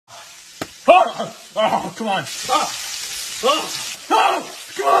Oh, oh, come on. Oh, oh, oh,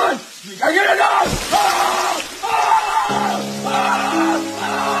 come on. I get it out. Oh, oh, oh,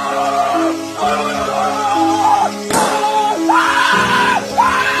 oh,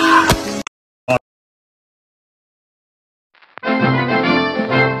 oh,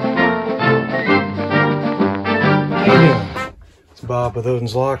 It's Bob with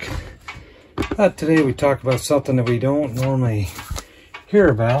Odin's Lock. Today we talk about something that we don't normally hear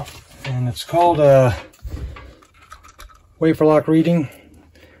about, and it's called wafer lock reading.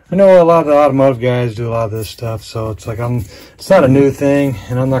 I know a lot of the automotive guys do a lot of this stuff, so it's like it's not a new thing,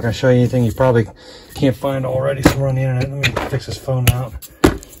 and I'm not going to show you anything you probably can't find already somewhere on the internet. Let me fix this phone out.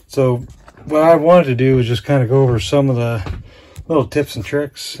 So what I wanted to do is just kind of go over some of the little tips and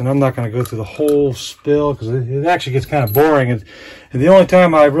tricks, and I'm not going to go through the whole spill because it actually gets kind of boring. And the only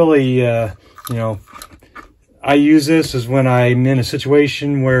time I really, I use this is when I'm in a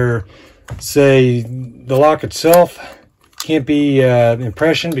situation where, say, the lock itself can't be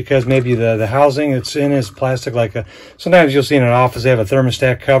impression because maybe the housing it's in is plastic. Like sometimes you'll see in an office they have a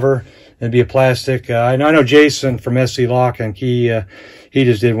thermostat cover. It'd be a plastic. I know Jason from SC Lock and Key. He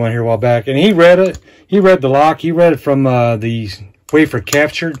just did one here a while back, and he read it. He read the lock. He read it from the wafer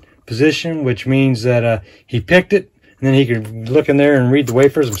captured position, which means that he picked it, and then he could look in there and read the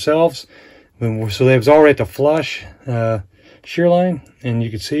wafers themselves. So they was already at the flush shear line, and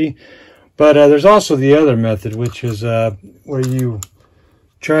you could see. But there's also the other method, which is where you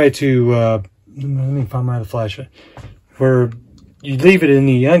try to, let me find my flashlight, where you leave it in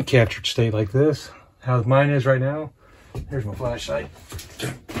the uncaptured state like this, how mine is right now. Here's my flashlight.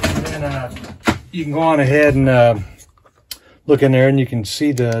 And then you can go on ahead and look in there, and you can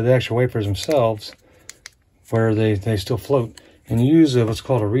see the actual wafers themselves where they still float. And you use what's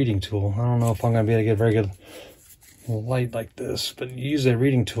called a reading tool. I don't know if I'm going to be able to get a very good light like this, but you use that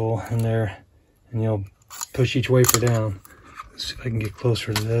reading tool in there, and you'll push each wafer down. Let's see if I can get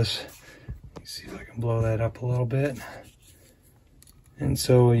closer to this. Let's see if I can blow that up a little bit. And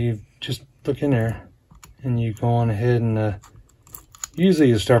so you just look in there, and you go on ahead and usually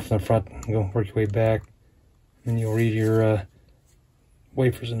you start from the front and go work your way back, and you'll read your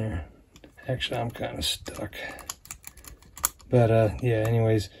wafers in there. Actually, I'm kind of stuck, but yeah,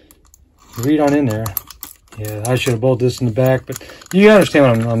 anyways, you read on in there. Yeah, I should have bolted this in the back, but you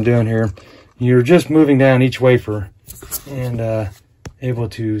understand what I'm doing here. You're just moving down each wafer and able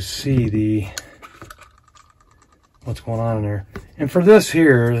to see what's going on in there. And for this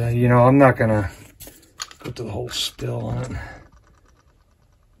here, I'm not gonna go through the whole spill on it.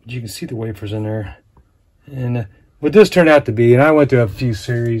 But you can see the wafers in there. And what this turned out to be, and I went to a few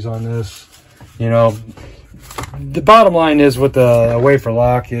series on this, the bottom line is what the wafer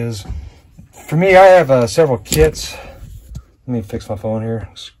lock is. For me, I have several kits. Let me fix my phone here.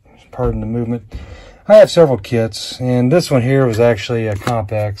 Pardon the movement. I have several kits, and this one here was actually a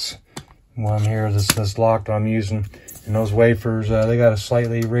Compax one here. This lock that I'm using, and those wafers, they got a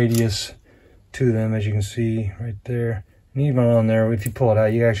slightly radius to them, as you can see right there. And even on there, if you pull it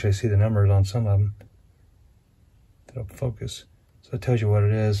out, you actually see the numbers on some of them. It'll focus, so it tells you what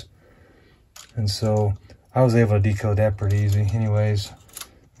it is. And so I was able to decode that pretty easy, anyways.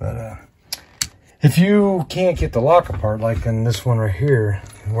 But if you can't get the lock apart, like in this one right here,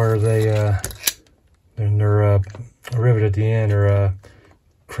 where they're riveted at the end, or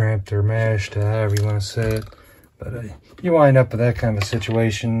cramped or mashed, however you want to say it, but you wind up with that kind of a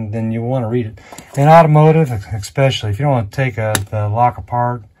situation, then you want to read it. In automotive, especially, if you don't want to take the lock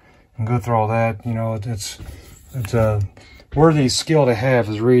apart and go through all that, it's a worthy skill to have,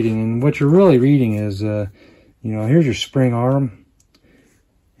 is reading. And what you're really reading is, here's your spring arm.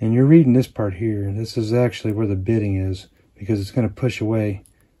 And you're reading this part here. This is actually where the bitting is, because it's going to push away.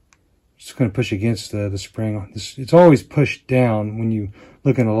 It's going to push against the spring. It's always pushed down when you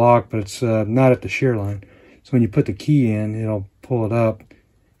look in the lock, but it's not at the shear line. So when you put the key in, it'll pull it up,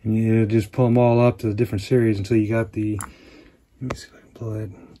 and you just pull them all up to the different series until you got the. Let me see if I can pull that.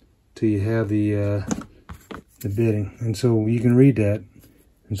 Until you have the bitting, and so you can read that.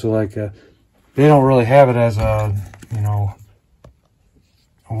 And so like they don't really have it as a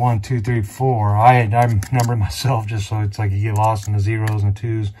 1, 2, 3, 4. I number myself just so it's like you get lost in the zeros and the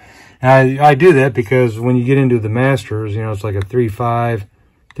twos. And I do that because when you get into the masters, it's like a 3, 5,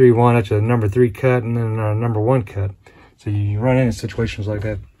 3, 1. That's a number 3 cut, and then a number 1 cut. So you run into situations like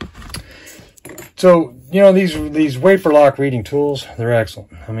that. So these wafer lock reading tools, they're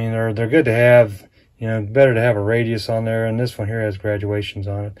excellent. I mean, they're good to have. Better to have a radius on there, and this one here has graduations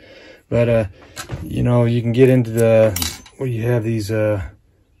on it. But you can get into where you have these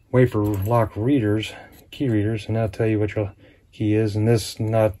wafer lock readers, key readers, and I'll tell you what your key is. And this,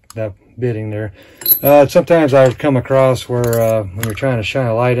 not that bitting there. Sometimes I've come across where when you're trying to shine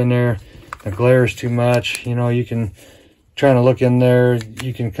a light in there, the glare is too much. You know, you can, trying to look in there,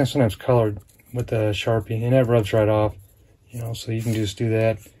 you can sometimes color it with the Sharpie, and that rubs right off. You know, so you can just do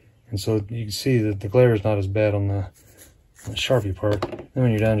that. And so you can see that the glare is not as bad on the Sharpie part. Then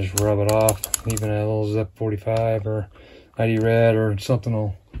when you're done, just rub it off. Even a little Zip 45 or ID Red or something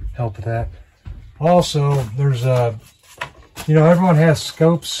will help with that. Also, there's you know, everyone has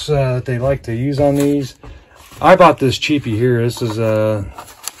scopes that they like to use on these. I bought this cheapie here. This is the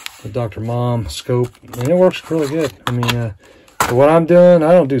Dr. Mom scope, and it works really good. I mean, for what I'm doing,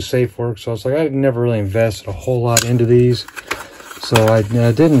 I don't do safe work, so it's like I never really invested a whole lot into these. So I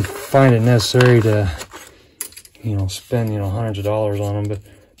didn't find it necessary to, you know, spend, you know, hundreds of dollars on them.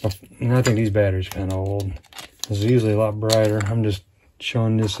 But I think these batteries are kind of old. This is usually a lot brighter. I'm just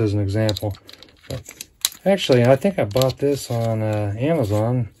showing this as an example. But actually, I think I bought this on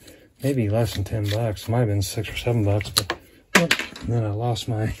Amazon, maybe less than 10 bucks. It might have been $6 or $7, but then I lost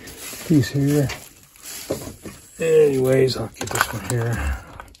my piece here. Anyways, I'll get this one here.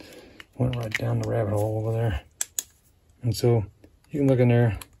 Went right down the rabbit hole over there. And so you can look in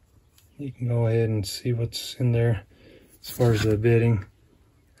there. You can go ahead and see what's in there as far as the bitting.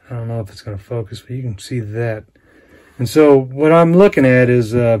 I don't know if it's going to focus, but you can see that. And so what I'm looking at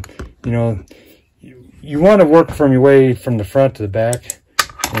is, you know, you want to work from your way from the front to the back,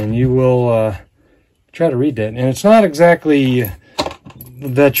 and you will try to read that. And it's not exactly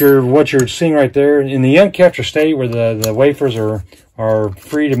that what you're seeing right there. In the uncaptured state where the wafers are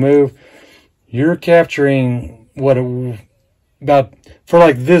free to move, you're capturing what about, for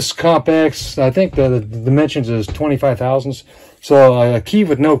like this Comp X, I think the dimensions is 25 thousandths. So a key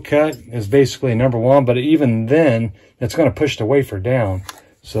with no cut is basically number one, but even then, it's going to push the wafer down.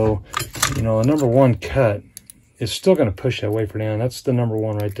 So, you know, a number one cut is still going to push that wafer down. That's the number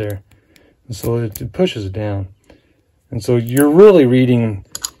one right there. And so it pushes it down. And so you're really reading,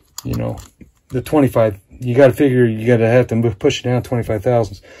 you know, the 25. You got to figure you got to have to push it down 25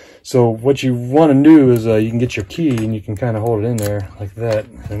 thousandths. So what you want to do is you can get your key and you can kind of hold it in there like that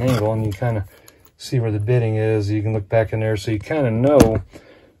at an angle, and you kind of see where the bitting is. You can look back in there, so you kind of know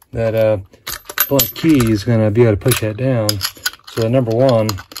that blunt key is going to be able to push that down. So number one,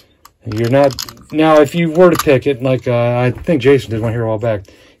 you're not, now if you were to pick it, like I think Jason did one here a while back,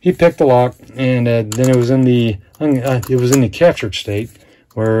 he picked the lock, and then it was in the captured state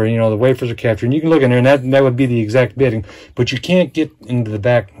where, you know, the wafers are captured. And you can look in there, and that would be the exact bitting, but you can't get into the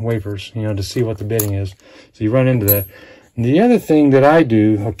back wafers, you know, to see what the bitting is. So you run into that. And the other thing that I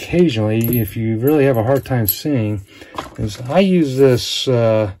do occasionally, if you really have a hard time seeing, is I use this,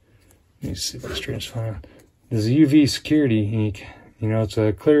 let me see if I straighten this fine. This UV security ink. You know, it's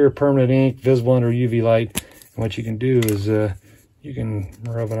a clear permanent ink, visible under UV light. And what you can do is you can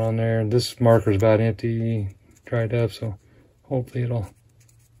rub it on there. This marker is about empty, dried up, so hopefully it'll,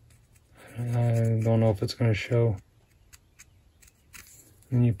 I don't know if it's going to show.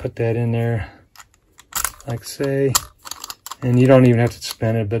 And you put that in there, like say, and you don't even have to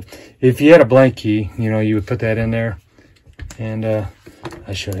spin it, but if you had a blank key, you know, you would put that in there. And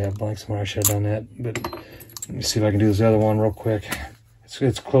I should have blank somewhere. I should have done that, but let me see if I can do this other one real quick.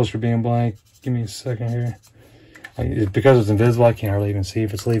 It's closer to being blank. Give me a second here. Because it's invisible, I can't hardly even see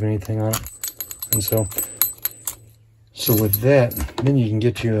if it's leaving anything on it. And so with that, then you can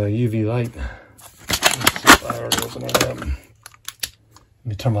get you a UV light. Let's see if I already open it up. Let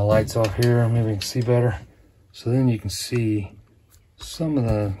me turn my lights off here. Maybe we can see better. So then you can see some of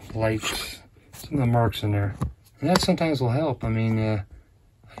the lights, some of the marks in there. And that sometimes will help. I mean,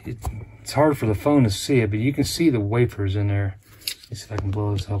 it's hard for the phone to see it, but you can see the wafers in there. Let me see if I can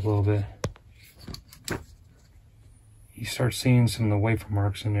blow this up a little bit. You start seeing some of the wafer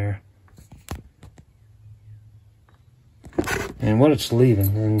marks in there. And what it's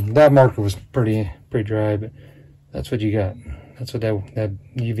leaving. And that marker was pretty dry, but that's what you got. That's what that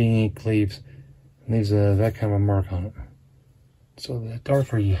UV ink leaves. It leaves that kind of a mark on it. So the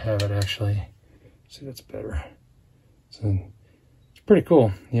darker you have it, actually, see, that's better. So it's pretty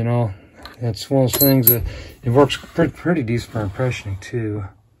cool, you know. It's one of those things that it works pretty decent for impressioning too.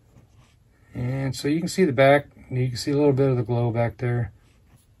 And so you can see the back. You can see a little bit of the glow back there.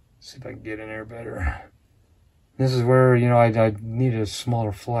 Let's see if I can get in there better. This is where, you know, I need a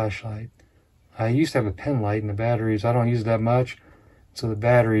smaller flashlight. I used to have a pen light, and the batteries, I don't use that much, so the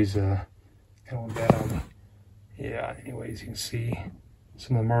batteries kind of went bad on me. Yeah, anyways, you can see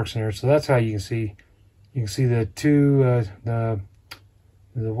some of the marks in there. So that's how you can see. You can see the two, the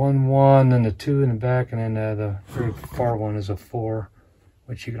 1-1, then the 2 in the back, and then the very far one is a 4,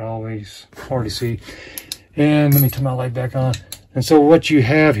 which you can always already see. And let me turn my light back on. And so what you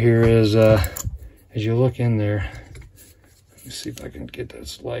have here is, as you look in there, let me see if I can get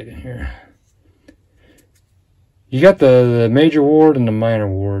this light in here. You got the major ward and the minor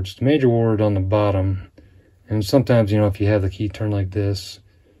wards. The major ward on the bottom, and sometimes, you know, if you have the key turned like this,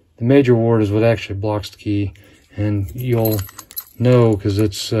 the major ward is what actually blocks the key, and you'll know because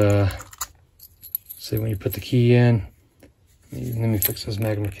it's, say when you put the key in, let me fix this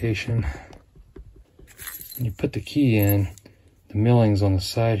magnification. When you put the key in, the milling's on the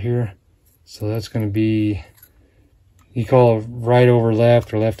side here, so that's going to be, you call it right over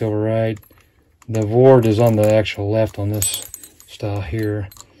left or left over right. The ward is on the actual left on this style here,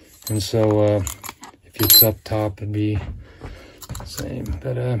 and so if it's up top it'd be the same,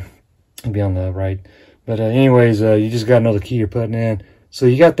 but it'd be on the right. But anyways, you just got to know the key you're putting in. So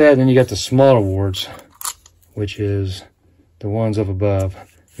you got that, and then you got the smaller wards, which is the ones up above,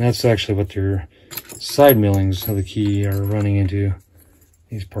 and that's actually what your side millings of the key are running into,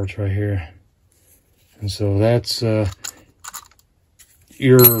 these parts right here. And so that's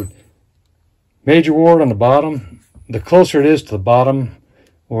your major ward on the bottom. The closer it is to the bottom,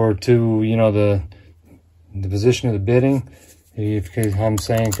 or to, you know, the position of the bitting, I'm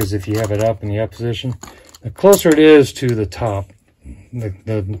saying, because if you have it up in the up position, the closer it is to the top,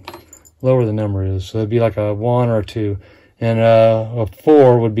 the lower the number is. So it'd be like a 1 or a 2, and a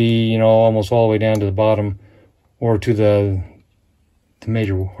 4 would be, you know, almost all the way down to the bottom, or to the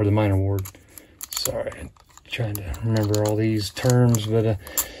major or the minor ward. Sorry, I'm trying to remember all these terms, but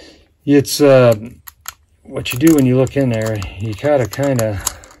it's what you do when you look in there. You gotta kind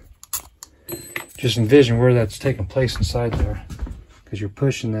of just envision where that's taking place inside there, because you're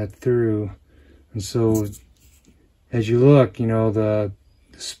pushing that through. And so as you look, you know, the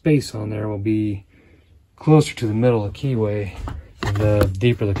space on there will be closer to the middle of the keyway the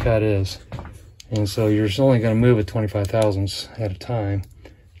deeper the cut is. And so you're just only going to move it 25 thousandths at a time.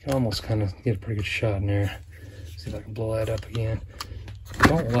 You can almost kind of get a pretty good shot in there. See if I can blow that up again. I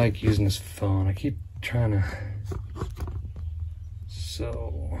don't like using this phone. I keep trying to.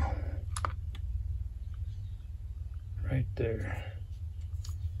 So right there.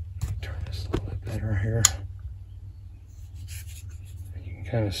 Let me turn this a little bit better here. You can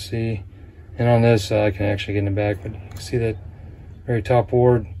kind of see. And on this, I can actually get in the back, but you can see that very top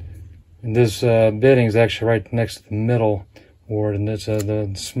ward. And this bitting is actually right next to the middle ward, and it's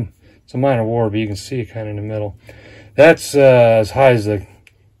a minor ward, but you can see it kind of in the middle. That's as high as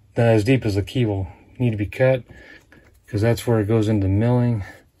as deep as the key will need to be cut, because that's where it goes into milling.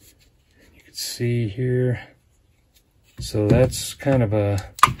 You can see here. So that's kind of a,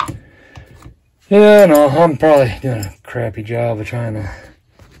 yeah, no, I'm probably doing a crappy job of trying to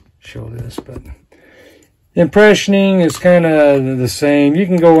show this, but impressioning is kind of the same. You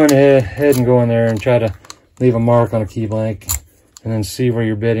can go in ahead and go in there and try to leave a mark on a key blank, and then see where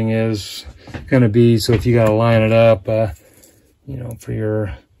your bitting is going to be. So if you got to line it up, you know, for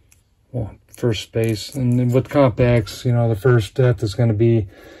your first space. And then with compacts, you know, the first depth is going to be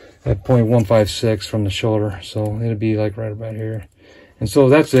at 0.156 from the shoulder. So it'll be like right about here. And so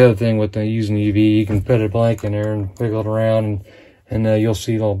that's the other thing with using the UV. You can put a blank in there and wiggle it around, and you'll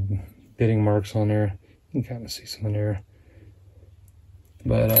see little bitting marks on there. You can kind of see some in there.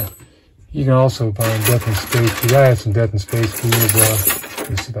 But you can also find depth and space keys. I have some depth and space keys. Let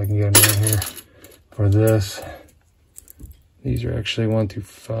me see if I can get them in here for this. These are actually 1 through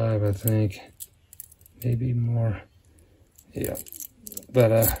 5, I think. Maybe more. Yeah.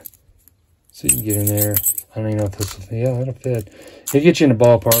 But so you can get in there. I don't even know if this will fit. Yeah, that'll fit. It gets you in the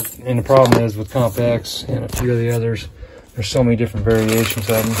ballpark. And the problem is with compacts and a few of the others, there's so many different variations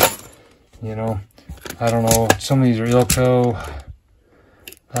of them. You know, I don't know. Some of these are Ilco.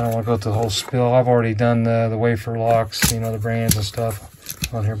 I don't want to go through the whole spill. I've already done the wafer locks, you know, the brands and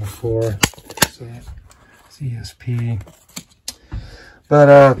stuff on here before. So, CSP.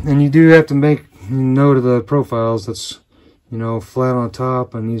 But, and you do have to make note of the profiles. That's, you know, flat on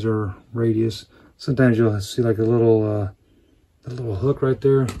top, and these are radius. Sometimes you'll see like a little hook right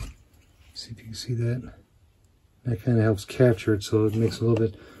there. See if you can see that. That kind of helps capture it, so it makes it a little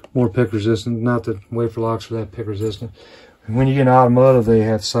bit more pick resistant. Not that wafer locks are that pick resistant. And when you get in automotive, they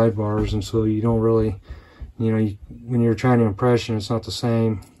have sidebars, and so you don't really, you know, when you're trying to impression, it's not the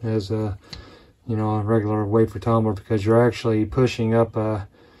same as you know, a regular wafer tumbler, because you're actually pushing up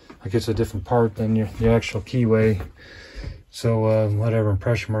like it's a different part than the actual keyway. So whatever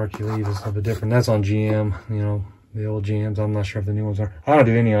impression mark you leave is a little bit different. That's on GM, you know, the old GMs. I'm not sure if the new ones are. I don't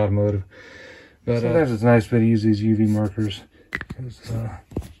do any automotive, but sometimes it's nice to use these UV markers, because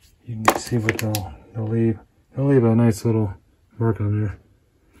you can see what they'll leave. They'll leave a nice little mark on there.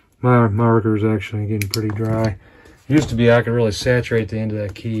 My marker is actually getting pretty dry, Used to be I could really saturate the end of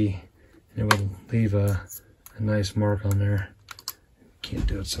that key and it would leave a nice mark on there. Can't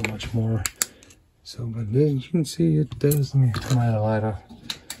do it so much more. So, but as you can see, it does. Let me turn my light off.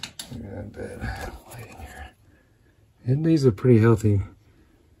 Look at that bad lighting here. It leaves a pretty healthy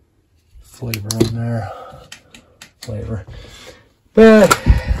flavor on there. But,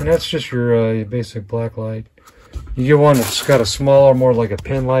 and that's just your basic black light. You get one that's got a smaller, more like a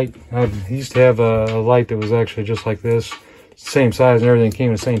pin light. I used to have a light that was actually just like this, same size and everything, came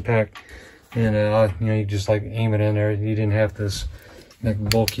in the same pack. And you know, you just like aim it in there. You didn't have this big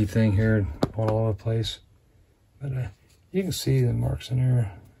bulky thing here going all over the place. But you can see the marks in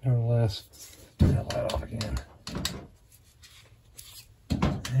there. Nevertheless, turn that light off again.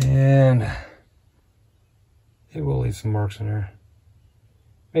 And it will leave some marks in there.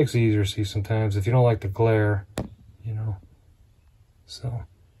 Makes it easier to see sometimes if you don't like the glare, you know. So,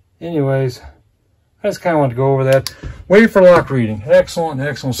 anyways, I just kind of wanted to go over that. Wafer lock reading,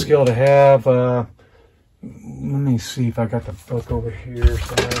 excellent skill to have. Let me see if I got the book over here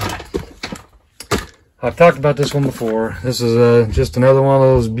somewhere. I've talked about this one before. This is just another one of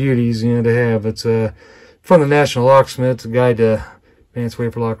those beauties, you know, to have. It's from the National Locksmith's Guide to Advanced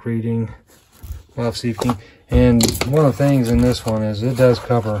Wafer Lock Reading, Valve Safety. And one of the things in this one is it does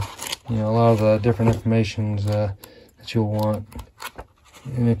cover, you know, a lot of the different informations that you'll want.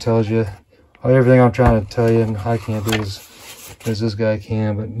 And it tells you everything I'm trying to tell you, and I can't do as this guy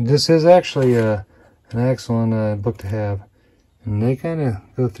can. But this is actually an excellent book to have. And they kind of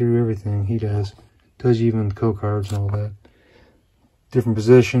go through everything. He does. Tells you even the code cards and all that. Different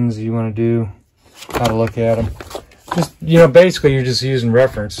positions you want to do, how to look at them. Just, you know, basically you're just using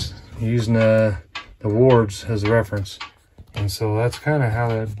reference. You're using the wards as a reference. And so that's kind of how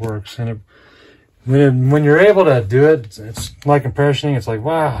that works. And when you're able to do it, it's like impressioning. It's like,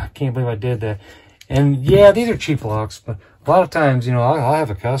 wow, I can't believe I did that. And yeah, these are cheap locks, but a lot of times, you know, I'll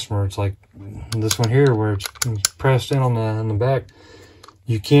have a customer, it's like this one here where it's pressed in on the back.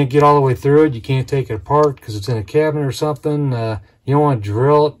 You can't get all the way through it. You can't take it apart because it's in a cabinet or something. You don't want to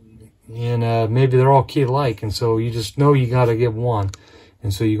drill it, and maybe they're all key alike, and so you just know you got to get one.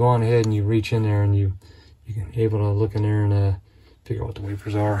 And so you go on ahead and you reach in there and you're able to look in there and figure out what the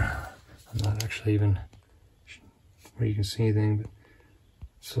wafers are. I'm not actually even where you can see anything, but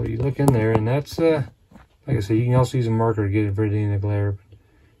so you look in there, and that's like I said, you can also use a marker to get everything in the glare. But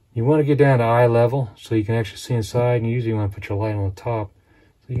you want to get down to eye level so you can actually see inside, and you usually want to put your light on the top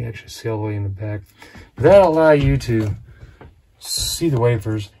so you can actually see all the way in the back. But that'll allow you to see the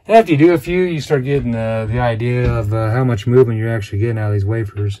wafers. And after you do a few, you start getting the idea of how much movement you're actually getting out of these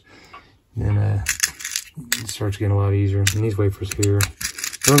wafers. And then it starts getting a lot easier. And these wafers here,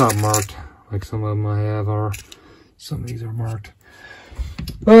 they're not marked like some of them I have are. Some of these are marked.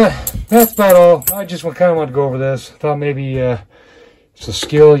 But that's about all. I just kind of wanted to go over this. Thought maybe it's a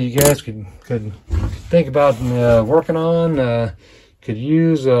skill you guys could think about working on. Could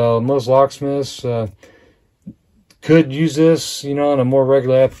use most locksmiths could use this, you know, on a more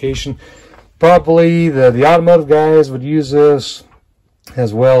regular application. Probably the automotive guys would use this,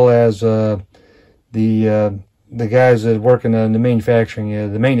 as well as the guys that work in the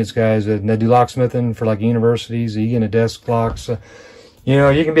manufacturing, the maintenance guys that do locksmithing for like universities. You get into desk locks. You know,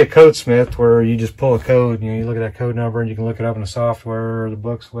 you can be a codesmith where you just pull a code. You know, you look at that code number and you can look it up in the software or the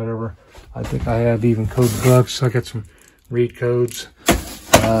books, whatever. I think I have even code books. I got some read codes.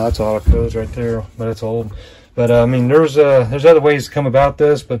 That's auto codes right there, but it's old. But I mean, there's other ways to come about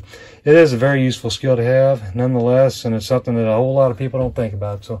this, but it is a very useful skill to have, nonetheless, and it's something that a whole lot of people don't think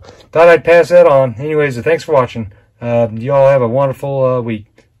about. So, thought I'd pass that on. Anyways, thanks for watching. You all have a wonderful week.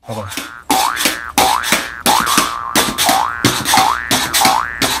 Bye bye.